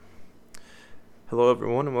Hello,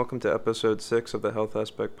 everyone, and welcome to episode 6 of the Health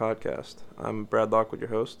Aspect Podcast. I'm Brad Lockwood, your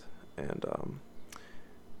host, and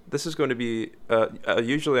this is going to be.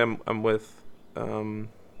 Usually, I'm with. I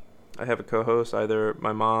have a co-host, either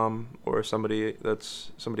my mom or somebody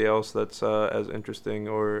else that's as interesting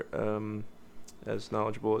or as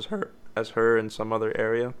knowledgeable as her in some other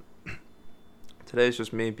area. Today is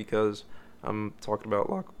just me because I'm talking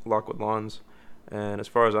about Lockwood lawns, and as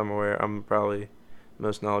far as I'm aware, I'm probably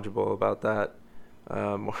most knowledgeable about that.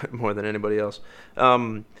 More than anybody else.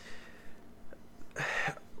 I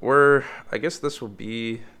guess this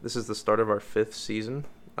is the start of our 5th season.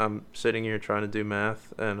 I'm sitting here trying to do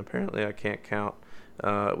math, and apparently I can't count.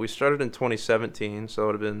 We started in 2017, so it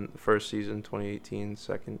would have been the first season, 2018,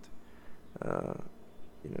 second,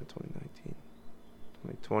 2019.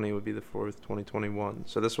 2020 would be the 4th, 2021.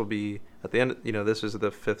 So this will be, at the end, this is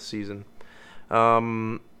the 5th season.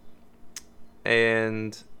 And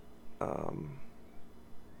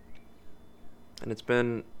it's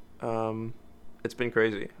been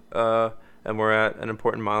crazy, and we're at an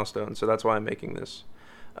important milestone, so that's why I'm making this.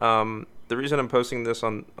 The reason I'm posting this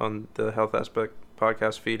on the Health Aspect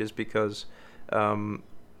podcast feed is because the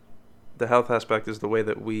Health Aspect is the way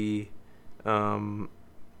that we advertise.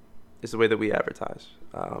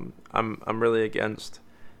 I'm really against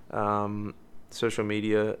social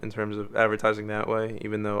media in terms of advertising that way,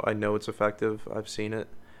 even though I know it's effective. I've seen it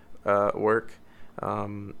work.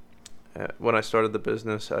 When I started the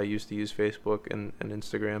business, I used to use Facebook and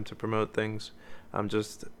Instagram to promote things. I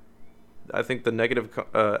think the negative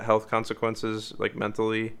health consequences, like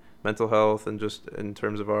mental health, and just in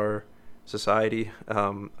terms of our society,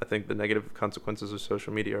 I think the negative consequences of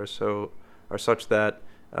social media are such that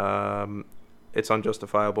it's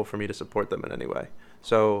unjustifiable for me to support them in any way.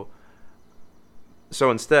 So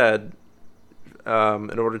instead,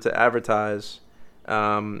 in order to advertise,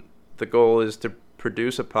 the goal is to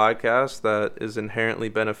produce a podcast that is inherently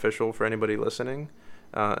beneficial for anybody listening,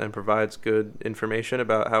 and provides good information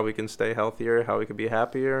about how we can stay healthier, how we can be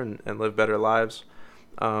happier, and live better lives,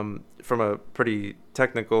 from a pretty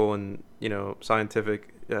technical and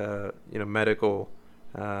scientific, medical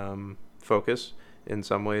focus in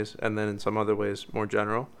some ways, and then in some other ways more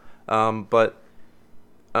general.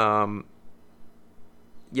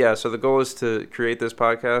 Yeah, so the goal is to create this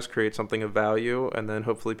podcast, create something of value, and then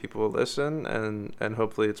hopefully people will listen, and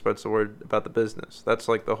hopefully it spreads the word about the business. That's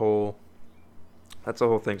the whole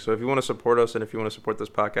thing. So if you want to support us, and if you want to support this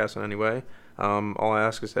podcast in any way, all I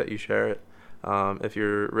ask is that you share it. If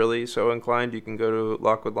you're really so inclined, you can go to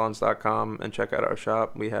lockwoodlawns.com and check out our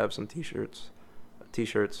shop. We have some t-shirts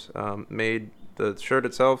made. The shirt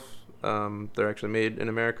itself, they're actually made in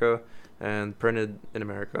America and printed in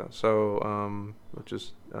America. So, which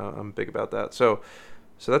is, I'm big about that. So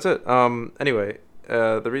that's it. Anyway,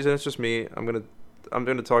 the reason it's just me, I'm going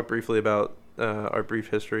to talk briefly about, our brief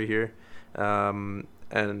history here, and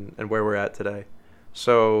where we're at today.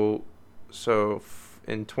 So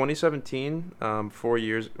in 2017,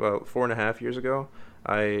 4.5 years ago,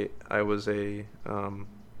 I was a,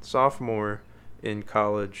 sophomore in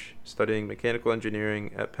college studying mechanical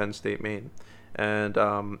engineering at Penn State, Maine. And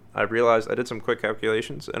I did some quick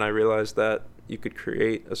calculations, and I realized that you could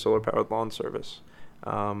create a solar-powered lawn service,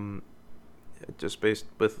 just based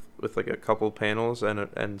with like a couple panels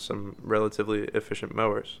and some relatively efficient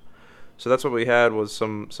mowers. So that's what we had, was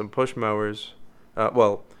some push mowers. I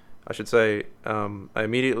should say, I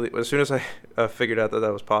immediately, as soon as I figured out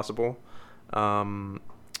that was possible,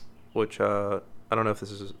 which I don't know if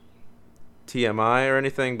this is TMI or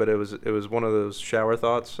anything, but it was one of those shower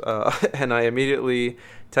thoughts, and I immediately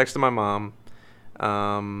texted my mom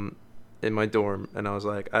in my dorm, and I was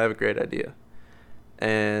like, I have a great idea,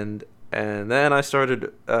 and then I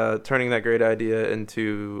started turning that great idea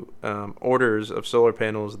into orders of solar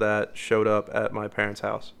panels that showed up at my parents'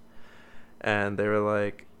 house, and they were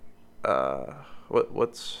like,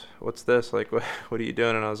 what's this, like, what are you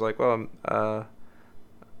doing? And I was like, well,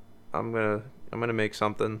 I'm gonna make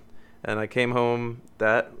something. And I came home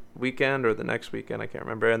that weekend or the next weekend, I can't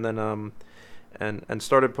remember, and then and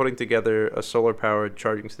started putting together a solar powered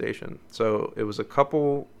charging station. So it was I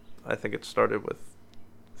think it started with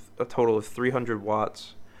a total of 300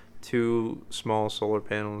 watts, 2 small solar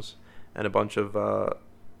panels, and a bunch of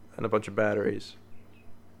batteries,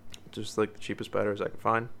 just like the cheapest batteries I could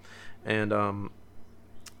find, and I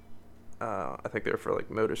think they were for like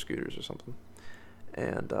motor scooters or something,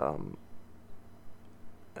 and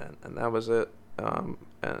that was it. And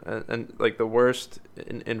like the worst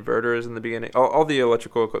inverters in the beginning, all the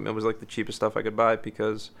electrical equipment was like the cheapest stuff I could buy,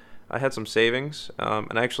 because I had some savings,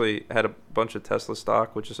 and I actually had a bunch of Tesla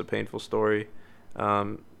stock, which is a painful story.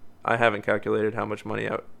 I haven't calculated how much money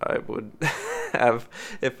I would have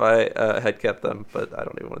if I had kept them, but I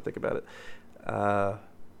don't even want to think about it.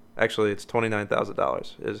 Actually, it's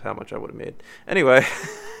 $29,000 is how much I would have made. Anyway,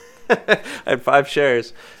 I had 5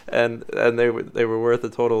 shares, and they were worth a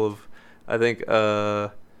total of, I think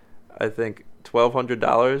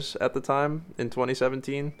 $1,200 at the time in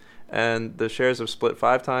 2017, and the shares have split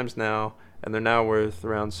 5 times now, and they're now worth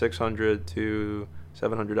around $600 to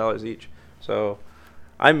 $700 each. So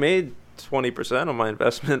I made 20% on my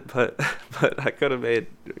investment, but I could have made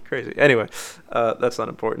crazy. Anyway, that's not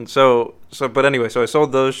important. But anyway, so I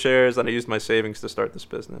sold those shares and I used my savings to start this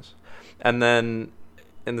business. And then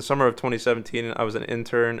in the summer of 2017, I was an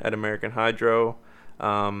intern at American Hydro,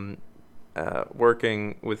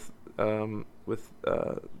 working with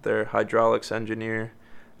their hydraulics engineer.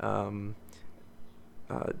 I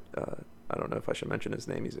don't know if I should mention his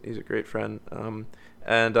name. He's a great friend.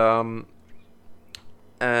 And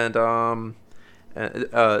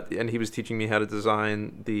he was teaching me how to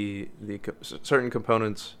design the certain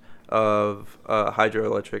components of a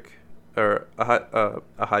hydroelectric or a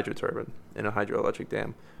hydro turbine in a hydroelectric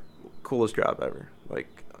dam. Coolest job ever,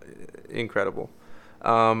 like incredible.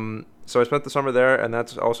 So I spent the summer there, and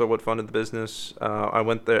that's also what funded the business. I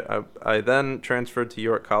went there. I then transferred to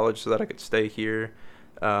York College so that I could stay here,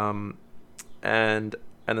 and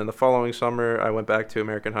then the following summer I went back to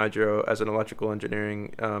American Hydro as an electrical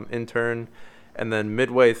engineering intern. And then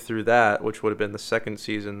midway through that, which would have been the second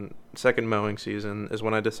mowing season, is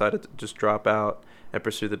when I decided to just drop out and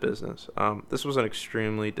pursue the business. This was an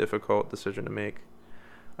extremely difficult decision to make.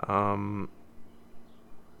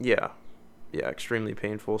 Extremely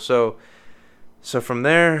painful. So from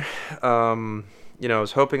there, I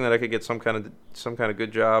was hoping that I could get some kind of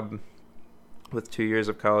good job with 2 years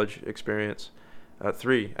of college experience.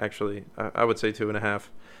 3 actually. I would say 2.5,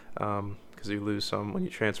 because you lose some when you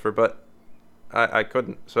transfer, but I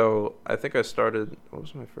couldn't. So I think I started. What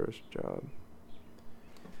was my first job?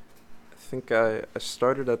 I think I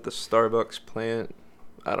started at the Starbucks plant.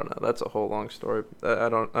 I don't know. That's a whole long story. I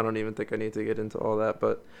don't even think I need to get into all that.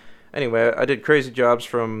 But anyway, I did crazy jobs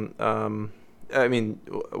from. One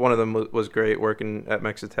of them was great, working at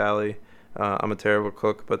Mexitali. I'm a terrible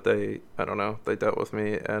cook, but they dealt with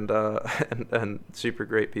me, and and super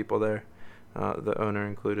great people there, the owner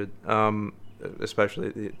included.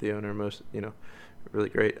 Especially the owner, really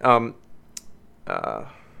great. Let's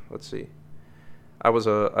see.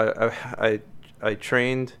 I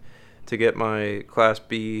trained to get my Class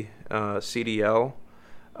B CDL,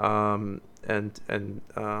 and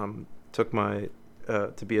took my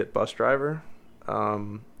to be a bus driver,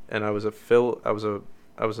 and I was a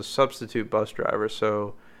substitute bus driver.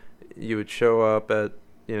 So you would show up at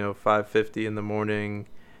 5:50 in the morning.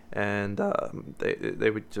 And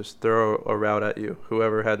they would just throw a route at you.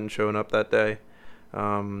 Whoever hadn't shown up that day,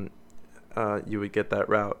 you would get that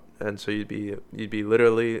route, and so you'd be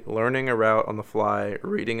literally learning a route on the fly,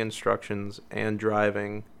 reading instructions, and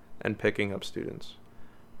driving and picking up students.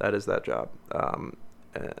 That is that job. And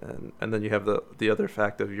then you have the other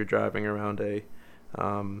fact of you're driving around a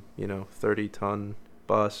 30-ton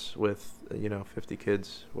bus with 50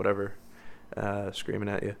 kids, whatever, screaming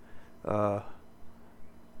at you.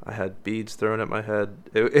 I had beads thrown at my head.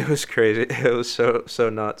 It was crazy. It was so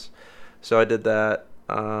nuts. So I did that.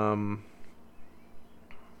 I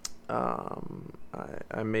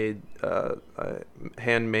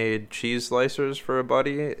handmade cheese slicers for a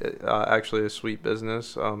buddy. Actually, a sweet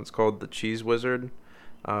business. It's called the Cheese Wizard.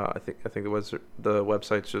 I think the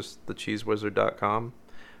website's just thecheesewizard.com,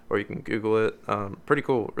 or you can Google it. Pretty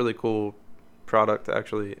cool, really cool product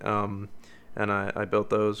actually. And I built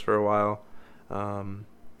those for a while.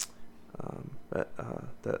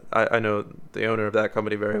 I know the owner of that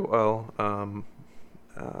company very well.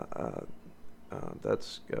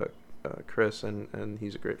 That's Chris, and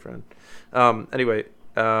he's a great friend. Anyway,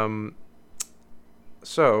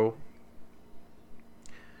 so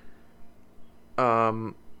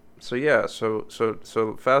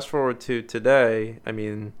fast forward to today.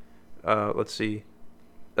 Let's see.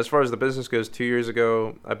 As far as the business goes, 2 years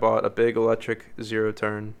ago, I bought a big electric zero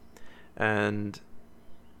turn, and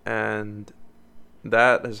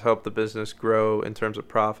that has helped the business grow in terms of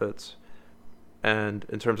profits and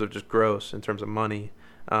in terms of just gross, in terms of money.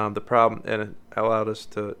 The problem, and it allowed us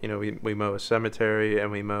to, we mow a cemetery,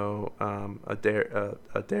 and we mow a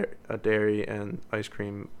dairy and ice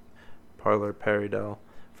cream parlor, Paridel,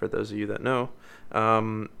 for those of you that know.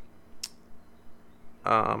 But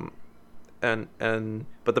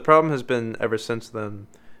the problem has been ever since then,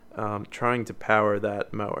 trying to power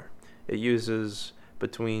that mower. It uses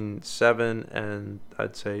between 7 and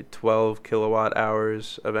I'd say 12 kilowatt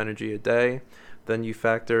hours of energy a day. Then you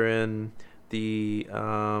factor in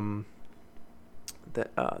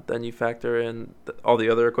all the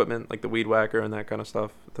other equipment like the weed whacker and that kind of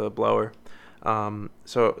stuff, the blower.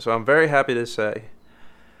 So I'm very happy to say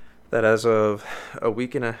that as of a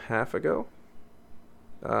week and a half ago,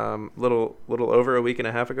 little over a week and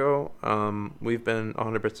a half ago, we've been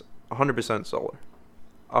 100% solar.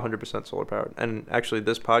 100% solar powered. And actually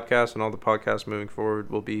this podcast and all the podcasts moving forward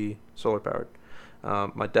will be solar powered.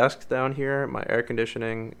 My desk down here, my air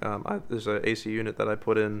conditioning, there's an AC unit that I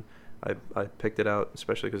put in. I picked it out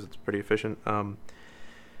especially because it's pretty efficient.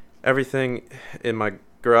 Everything in my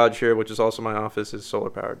garage here, which is also my office, is solar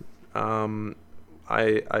powered.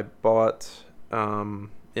 I bought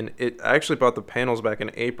I actually bought the panels back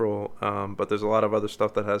in April, but there's a lot of other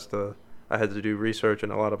stuff that I had to do research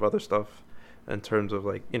and a lot of other stuff in terms of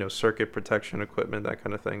like, circuit protection equipment, that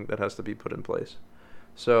kind of thing that has to be put in place.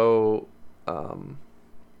 So I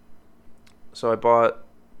bought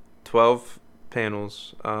 12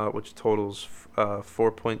 panels, which totals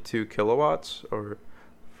 4.2 kilowatts or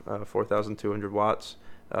 4,200 watts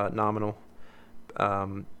nominal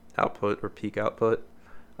output or peak output.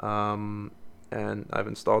 And I've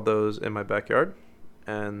installed those in my backyard,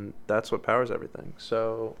 and that's what powers everything.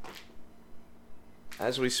 So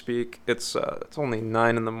as we speak, it's only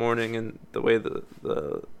 9 in the morning, and the way the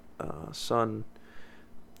sun,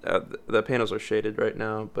 the panels are shaded right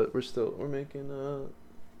now, but we're making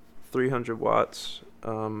 300 watts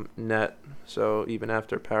net. So even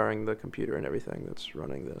after powering the computer and everything that's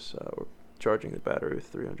running this, we're charging the battery with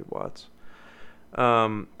 300 watts.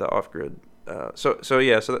 The off grid. So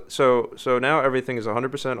now everything is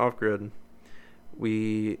 100% off grid.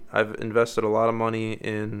 I've invested a lot of money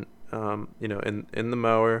in in the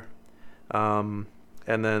mower, and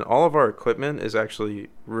then all of our equipment is actually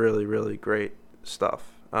really, really great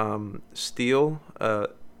stuff. Stihl,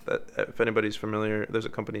 if anybody's familiar, there's a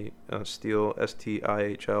company, Stihl,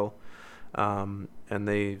 Stihl, and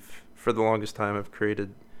they've for the longest time have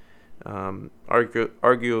created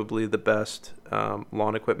arguably the best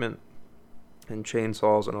lawn equipment and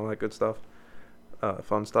chainsaws and all that good stuff,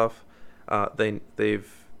 fun stuff. I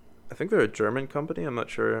think they're a German company. I'm not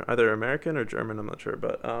sure, either American or German. I'm not sure,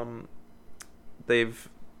 but they've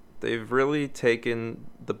really taken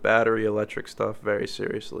the battery electric stuff very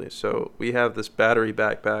seriously. So we have this battery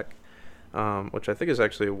backpack, which I think is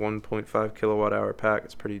actually a 1.5 kilowatt hour pack.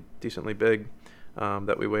 It's pretty decently big,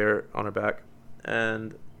 that we wear on our back,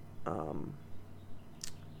 and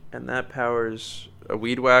that powers a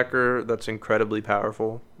weed whacker that's incredibly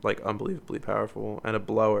powerful, like unbelievably powerful, and a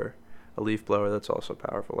leaf blower that's also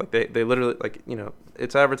powerful. Like they literally, like,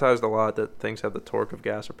 it's advertised a lot that things have the torque of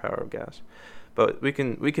gas or power of gas, but we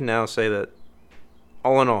can now say that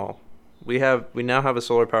all in all, we now have a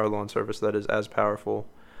solar powered lawn service that is as powerful,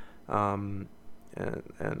 and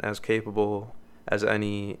as capable as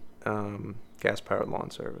any gas powered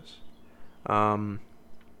lawn service.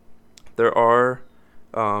 There are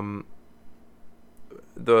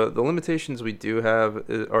the limitations we do have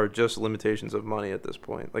are just limitations of money at this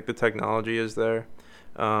point. Like, the technology is there.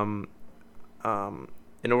 In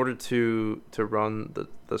order to run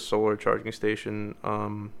the solar charging station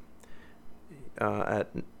at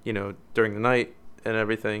during the night and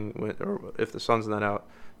everything, or if the sun's not out,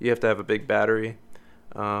 you have to have a big battery,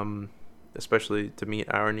 especially to meet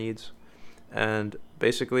our needs. And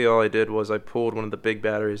basically all I did was I pulled one of the big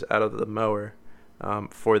batteries out of the mower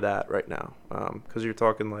for that right now, because you're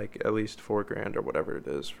talking like at least $4,000 or whatever it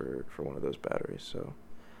is for one of those batteries. So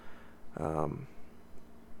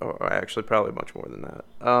or actually probably much more than that.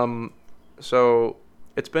 So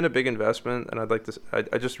it's been a big investment, and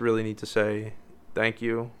I just really need to say thank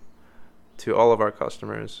you to all of our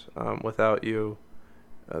customers. Without you,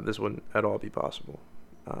 this wouldn't at all be possible.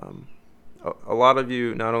 A lot of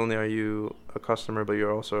you, not only are you a customer, but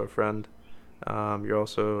you're also a friend. You're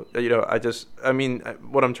also,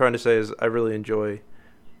 what I'm trying to say is I really enjoy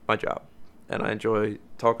my job, and I enjoy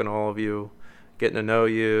talking to all of you, getting to know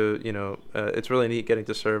you. It's really neat getting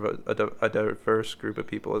to serve a diverse group of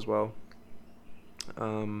people as well.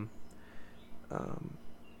 And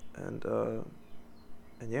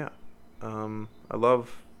yeah, I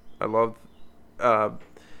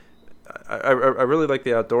really like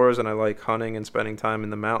the outdoors, and I like hunting and spending time in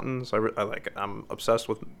the mountains. I'm obsessed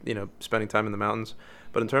with spending time in the mountains.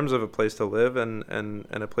 But in terms of a place to live and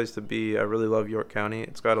a place to be, I really love York County.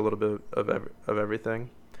 It's got a little bit of everything.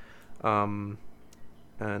 So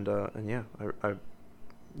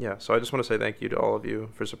I just want to say thank you to all of you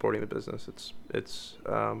for supporting the business.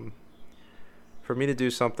 for me to do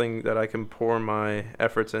something that I can pour my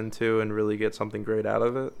efforts into and really get something great out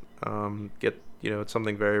of it, it's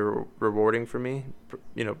something very rewarding for me.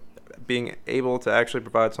 Being able to actually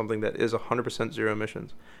provide something that is 100% zero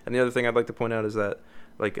emissions. And the other thing I'd like to point out is that,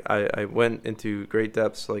 like, I went into great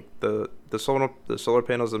depths. Like the solar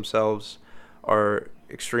panels themselves are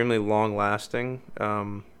extremely long lasting.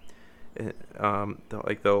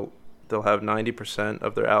 They'll have 90%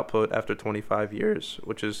 of their output after 25 years,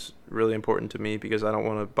 which is really important to me because I don't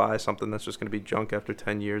want to buy something that's just going to be junk after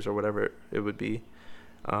 10 years or whatever it would be,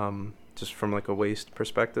 just from like a waste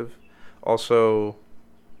perspective. Also,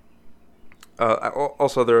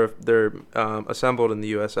 they're assembled in the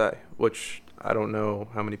USA, which I don't know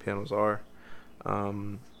how many panels are,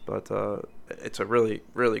 but it's a really,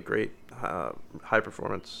 really great high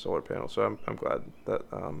performance solar panel. So I'm glad that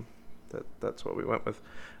that's what we went with.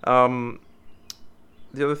 The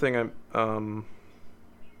other thing I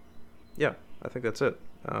think that's it.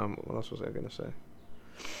 What else was I gonna say?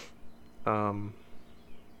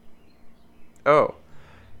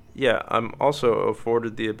 I'm also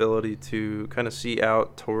afforded the ability to kind of see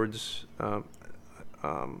out towards.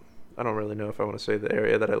 I don't really know if I want to say the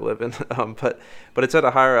area that I live in, but it's at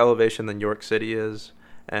a higher elevation than York City is,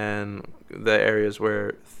 and the areas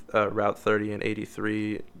where Route 30 and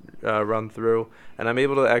 83 run through, and I'm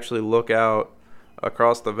able to actually look out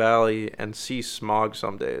across the valley and see smog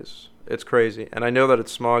some days. It's crazy, and I know that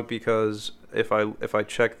it's smog because if I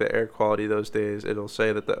check the air quality those days, it'll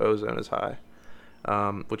say that the ozone is high,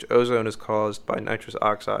 which ozone is caused by nitrous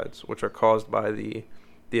oxides, which are caused by the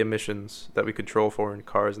emissions that we control for in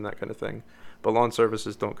cars and that kind of thing. But lawn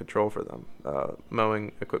services don't control for them.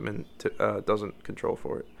 Mowing equipment doesn't control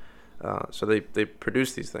for it. So they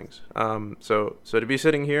produce these things. So to be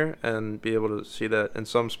sitting here and be able to see that in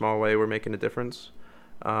some small way we're making a difference,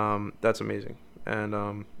 that's amazing.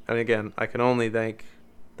 And again, I can only thank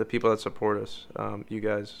the people that support us, you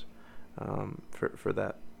guys, for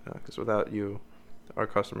that. Because without you, our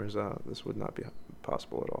customers, this would not be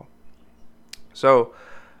possible at all. So,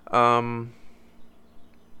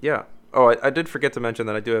 yeah. Oh, I did forget to mention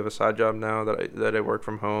that I do have a side job now that I work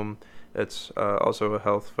from home. It's also a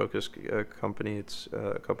health-focused company. It's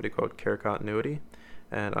a company called Care Continuity,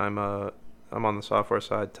 and I'm on the software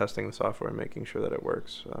side, testing the software and making sure that it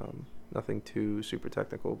works. Nothing too super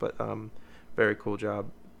technical, but very cool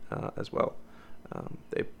job as well.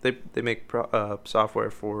 They make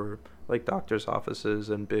software for like doctors' offices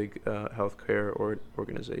and big healthcare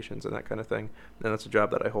organizations and that kind of thing. And that's a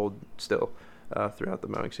job that I hold still throughout the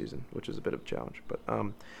mowing season, which is a bit of a challenge. But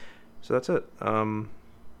so that's it.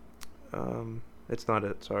 It's not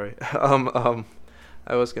it. Sorry. I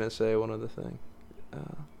was gonna say one other thing.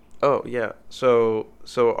 Oh yeah. So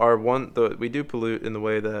we do pollute in the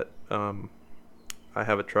way that I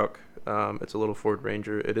have a truck. It's a little Ford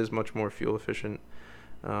Ranger. It is much more fuel efficient,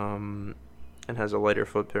 and has a lighter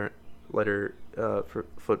footprint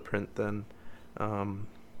than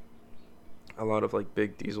a lot of like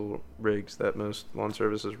big diesel rigs that most lawn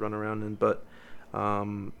services run around in. But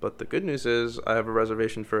the good news is I have a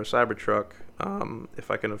reservation for a Cybertruck.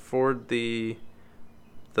 If I can afford the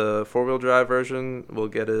 4-wheel drive version, we'll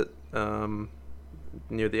get it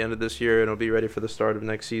near the end of this year, and it'll be ready for the start of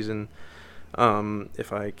next season.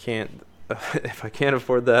 If I can't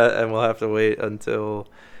afford that, and we'll have to wait until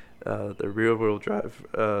the rear-wheel drive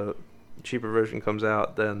cheaper version comes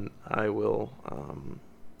out, then I will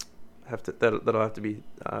that'll have to be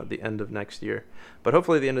the end of next year. But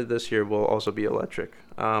hopefully the end of this year will also be electric.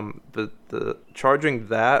 The charging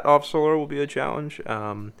that off solar will be a challenge.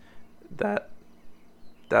 That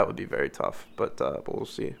would be very tough, but we'll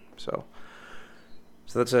see. So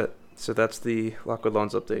that's it. So that's the Lockwood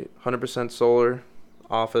Lawns update. 100% solar,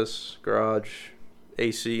 office, garage,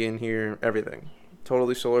 AC in here, everything.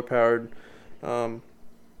 Totally solar powered. And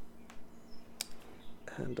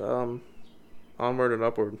onward and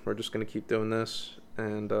upward. We're just going to keep doing this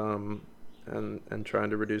and trying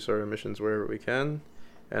to reduce our emissions wherever we can,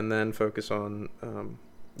 and then focus on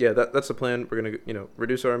that's the plan. We're going to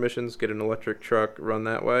reduce our emissions, get an electric truck, run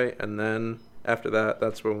that way, and then after that,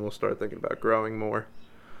 that's when we'll start thinking about growing more.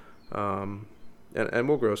 And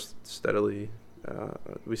we'll grow steadily.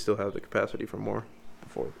 We still have the capacity for more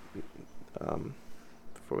before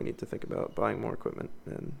we need to think about buying more equipment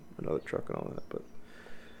and another truck and all that. But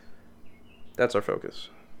that's our focus.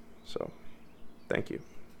 So thank you.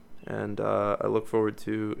 And I look forward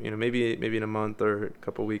to, maybe in a month or a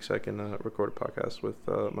couple of weeks I can record a podcast with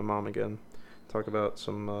my mom again, talk about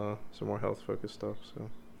some more health focused stuff. So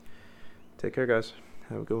take care, guys.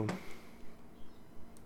 Have a good one.